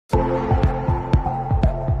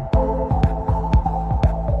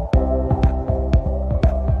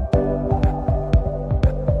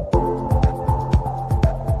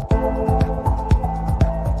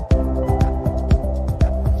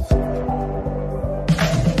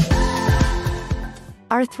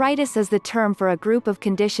Arthritis is the term for a group of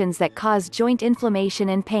conditions that cause joint inflammation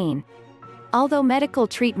and pain. Although medical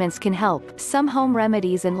treatments can help, some home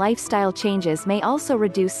remedies and lifestyle changes may also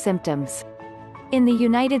reduce symptoms. In the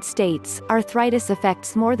United States, arthritis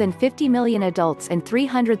affects more than 50 million adults and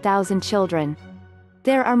 300,000 children.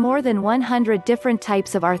 There are more than 100 different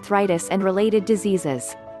types of arthritis and related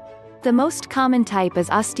diseases. The most common type is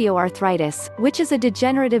osteoarthritis, which is a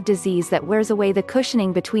degenerative disease that wears away the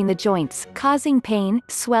cushioning between the joints, causing pain,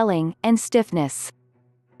 swelling, and stiffness.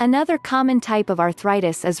 Another common type of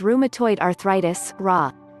arthritis is rheumatoid arthritis,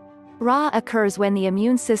 RA. RA occurs when the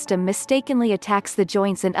immune system mistakenly attacks the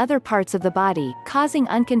joints and other parts of the body, causing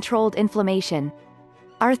uncontrolled inflammation.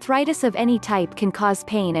 Arthritis of any type can cause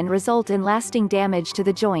pain and result in lasting damage to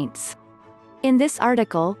the joints. In this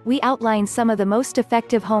article, we outline some of the most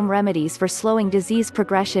effective home remedies for slowing disease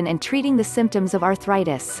progression and treating the symptoms of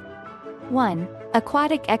arthritis. 1.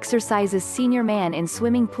 Aquatic exercises. Senior man in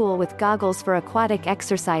swimming pool with goggles for aquatic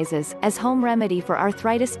exercises. As home remedy for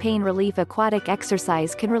arthritis pain relief, aquatic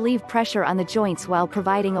exercise can relieve pressure on the joints while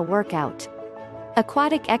providing a workout.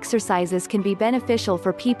 Aquatic exercises can be beneficial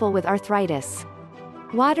for people with arthritis.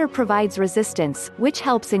 Water provides resistance, which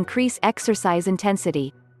helps increase exercise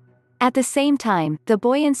intensity. At the same time, the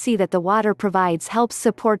buoyancy that the water provides helps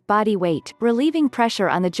support body weight, relieving pressure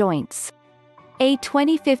on the joints. A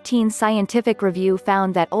 2015 scientific review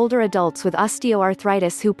found that older adults with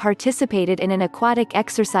osteoarthritis who participated in an aquatic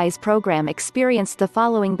exercise program experienced the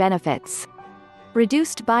following benefits: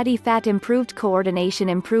 reduced body fat, improved coordination,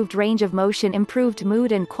 improved range of motion, improved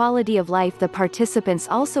mood and quality of life. The participants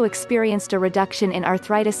also experienced a reduction in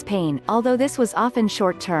arthritis pain, although this was often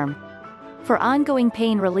short-term. For ongoing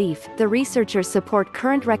pain relief, the researchers support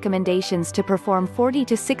current recommendations to perform 40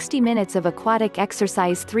 to 60 minutes of aquatic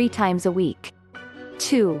exercise 3 times a week.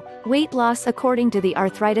 2. Weight loss. According to the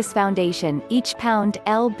Arthritis Foundation, each pound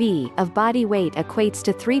lb of body weight equates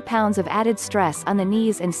to 3 pounds of added stress on the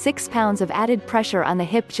knees and 6 pounds of added pressure on the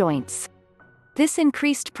hip joints. This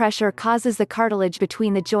increased pressure causes the cartilage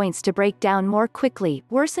between the joints to break down more quickly,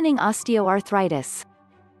 worsening osteoarthritis.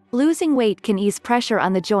 Losing weight can ease pressure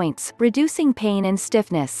on the joints, reducing pain and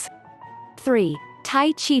stiffness. 3.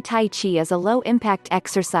 Tai Chi. Tai Chi is a low-impact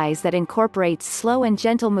exercise that incorporates slow and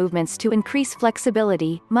gentle movements to increase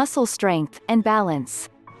flexibility, muscle strength, and balance.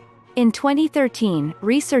 In 2013,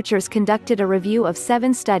 researchers conducted a review of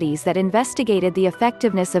 7 studies that investigated the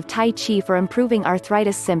effectiveness of Tai Chi for improving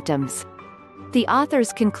arthritis symptoms. The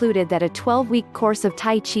authors concluded that a 12-week course of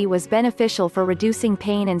Tai Chi was beneficial for reducing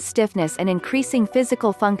pain and stiffness and increasing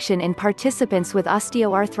physical function in participants with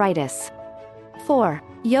osteoarthritis. 4.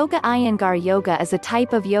 Yoga. Iyengar yoga is a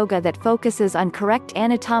type of yoga that focuses on correct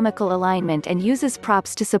anatomical alignment and uses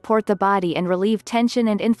props to support the body and relieve tension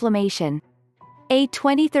and inflammation. A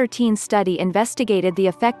 2013 study investigated the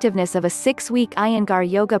effectiveness of a 6-week Iyengar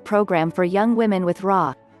yoga program for young women with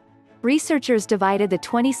RA. Researchers divided the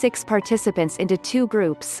 26 participants into 2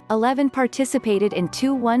 groups. 11 participated in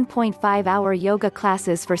 2 1.5-hour yoga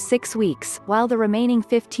classes for 6 weeks, while the remaining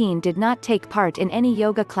 15 did not take part in any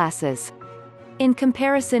yoga classes. In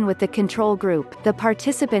comparison with the control group, the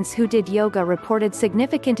participants who did yoga reported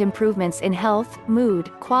significant improvements in health, mood,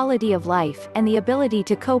 quality of life, and the ability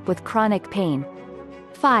to cope with chronic pain.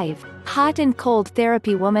 5. Hot and cold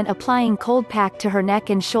therapy. Woman applying cold pack to her neck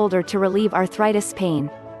and shoulder to relieve arthritis pain.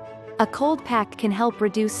 A cold pack can help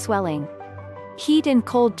reduce swelling. Heat and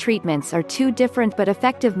cold treatments are 2 different but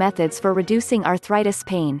effective methods for reducing arthritis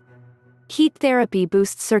pain. Heat therapy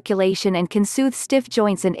boosts circulation and can soothe stiff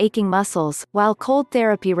joints and aching muscles, while cold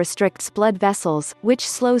therapy restricts blood vessels, which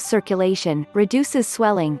slows circulation, reduces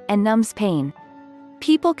swelling, and numbs pain.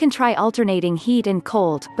 People can try alternating heat and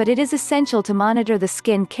cold, but it is essential to monitor the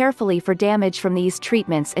skin carefully for damage from these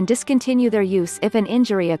treatments and discontinue their use if an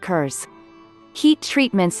injury occurs. Heat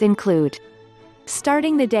treatments include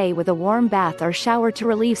starting the day with a warm bath or shower to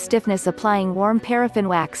relieve stiffness, applying warm paraffin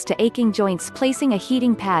wax to aching joints, placing a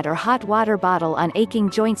heating pad or hot water bottle on aching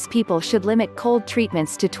joints. People should limit cold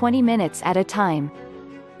treatments to 20 minutes at a time.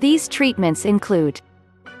 These treatments include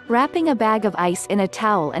wrapping a bag of ice in a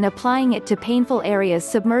towel and applying it to painful areas,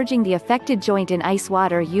 submerging the affected joint in ice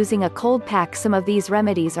water, using a cold pack. Some of these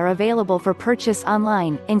remedies are available for purchase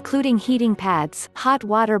online, including heating pads, hot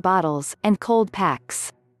water bottles, and cold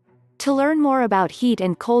packs. To learn more about heat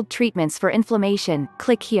and cold treatments for inflammation,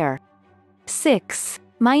 click here. 6.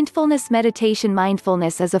 Mindfulness meditation.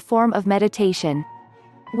 Mindfulness is a form of meditation.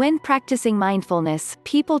 When practicing mindfulness,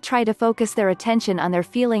 people try to focus their attention on their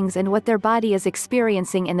feelings and what their body is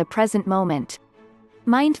experiencing in the present moment.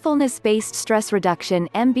 Mindfulness-based stress reduction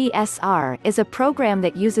 (MBSR) is a program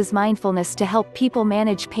that uses mindfulness to help people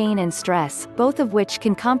manage pain and stress, both of which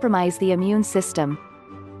can compromise the immune system.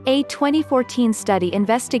 A 2014 study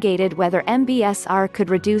investigated whether MBSR could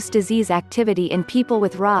reduce disease activity in people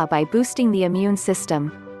with RA by boosting the immune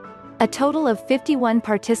system. A total of 51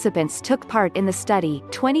 participants took part in the study,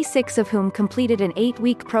 26 of whom completed an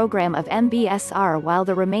 8-week program of MBSR while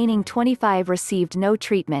the remaining 25 received no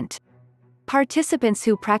treatment. Participants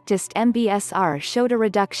who practiced MBSR showed a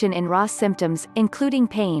reduction in RA symptoms, including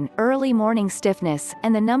pain, early morning stiffness,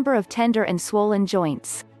 and the number of tender and swollen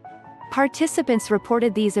joints. Participants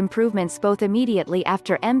reported these improvements both immediately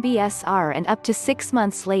after MBSR and up to 6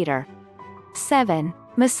 months later. 7.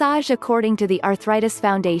 Massage. According to the Arthritis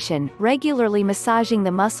Foundation, regularly massaging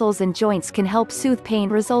the muscles and joints can help soothe pain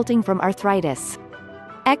resulting from arthritis.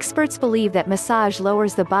 Experts believe that massage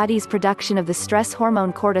lowers the body's production of the stress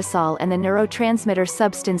hormone cortisol and the neurotransmitter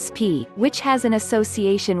substance P, which has an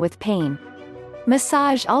association with pain.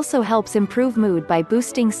 Massage also helps improve mood by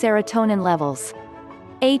boosting serotonin levels.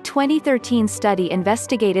 A 2013 study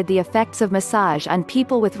investigated the effects of massage on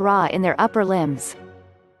people with RA in their upper limbs.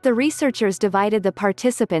 The researchers divided the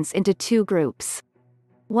participants into 2 groups.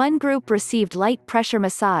 One group received light pressure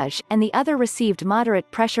massage, and the other received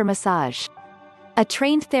moderate pressure massage. A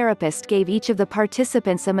trained therapist gave each of the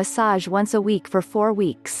participants a massage once a week for 4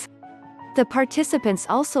 weeks. The participants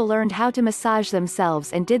also learned how to massage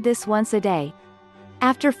themselves and did this once a day.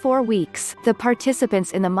 After 4 weeks, the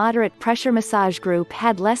participants in the moderate pressure massage group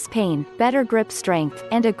had less pain, better grip strength,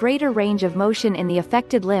 and a greater range of motion in the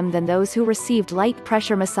affected limb than those who received light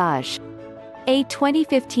pressure massage. A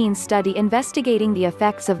 2015 study investigating the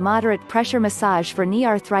effects of moderate pressure massage for knee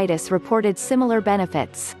arthritis reported similar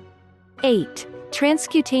benefits. 8.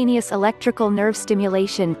 Transcutaneous electrical nerve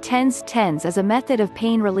stimulation (TENS) is a method of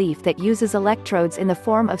pain relief that uses electrodes in the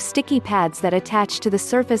form of sticky pads that attach to the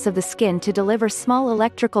surface of the skin to deliver small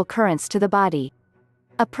electrical currents to the body.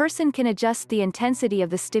 A person can adjust the intensity of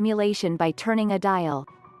the stimulation by turning a dial.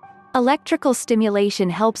 Electrical stimulation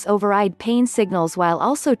helps override pain signals while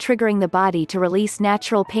also triggering the body to release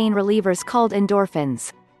natural pain relievers called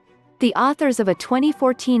endorphins. The authors of a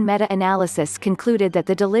 2014 meta-analysis concluded that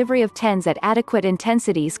the delivery of TENS at adequate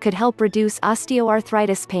intensities could help reduce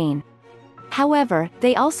osteoarthritis pain. However,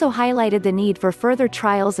 they also highlighted the need for further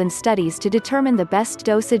trials and studies to determine the best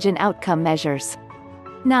dosage and outcome measures.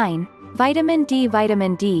 9. Vitamin D.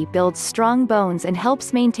 Vitamin D builds strong bones and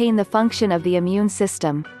helps maintain the function of the immune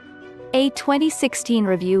system. A 2016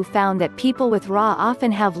 review found that people with RA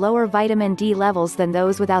often have lower vitamin D levels than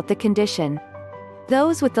those without the condition.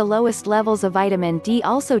 Those with the lowest levels of vitamin D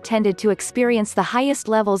also tended to experience the highest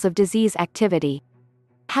levels of disease activity.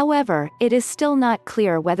 However, it is still not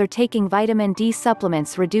clear whether taking vitamin D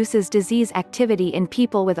supplements reduces disease activity in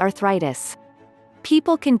people with arthritis.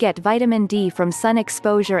 People can get vitamin D from sun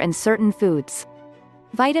exposure and certain foods.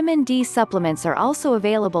 Vitamin D supplements are also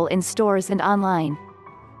available in stores and online.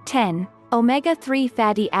 10. Omega-3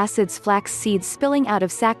 fatty acids. Flax seeds spilling out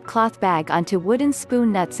of sackcloth bag onto wooden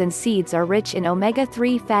spoon. Nuts and seeds are rich in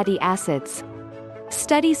omega-3 fatty acids.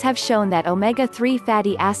 Studies have shown that omega-3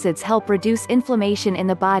 fatty acids help reduce inflammation in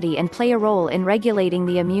the body and play a role in regulating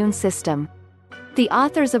the immune system. The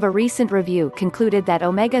authors of a recent review concluded that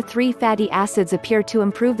omega-3 fatty acids appear to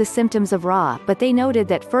improve the symptoms of RA, but they noted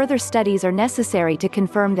that further studies are necessary to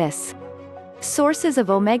confirm this. Sources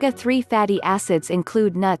of omega-3 fatty acids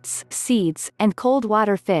include nuts, seeds, and cold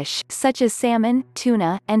water fish, such as salmon,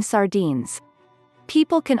 tuna, and sardines.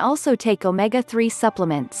 People can also take omega-3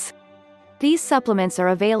 supplements. These supplements are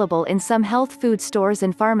available in some health food stores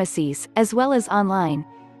and pharmacies, as well as online.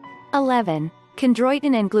 11.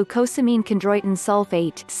 Chondroitin and glucosamine. Chondroitin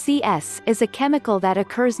sulfate (CS) is a chemical that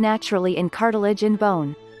occurs naturally in cartilage and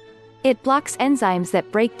bone. It blocks enzymes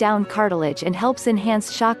that break down cartilage and helps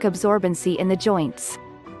enhance shock absorbency in the joints.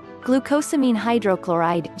 Glucosamine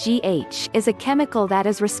hydrochloride (GH) is a chemical that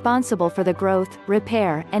is responsible for the growth,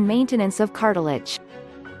 repair, and maintenance of cartilage.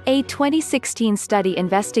 A 2016 study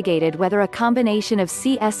investigated whether a combination of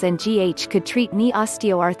CS and GH could treat knee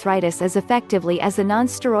osteoarthritis as effectively as the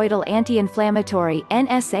nonsteroidal anti-inflammatory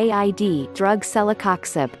 (NSAID) drug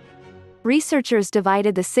celecoxib. Researchers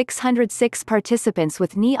divided the 606 participants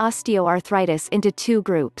with knee osteoarthritis into 2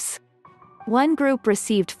 groups. One group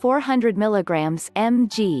received 400 mg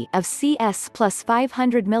 (mg) of CS plus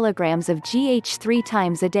 500 mg of GH 3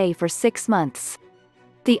 times a day for 6 months.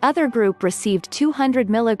 The other group received 200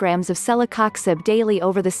 mg of celecoxib daily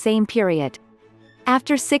over the same period.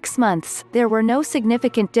 After 6 months, there were no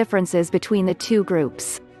significant differences between the 2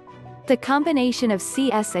 groups. The combination of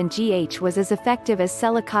CS and GH was as effective as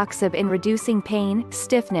celecoxib in reducing pain,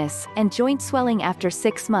 stiffness, and joint swelling after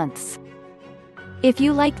 6 months. If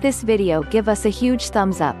you like this video, give us a huge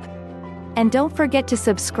thumbs up. And don't forget to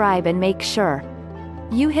subscribe and make sure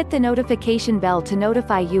you hit the notification bell to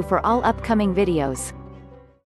notify you for all upcoming videos.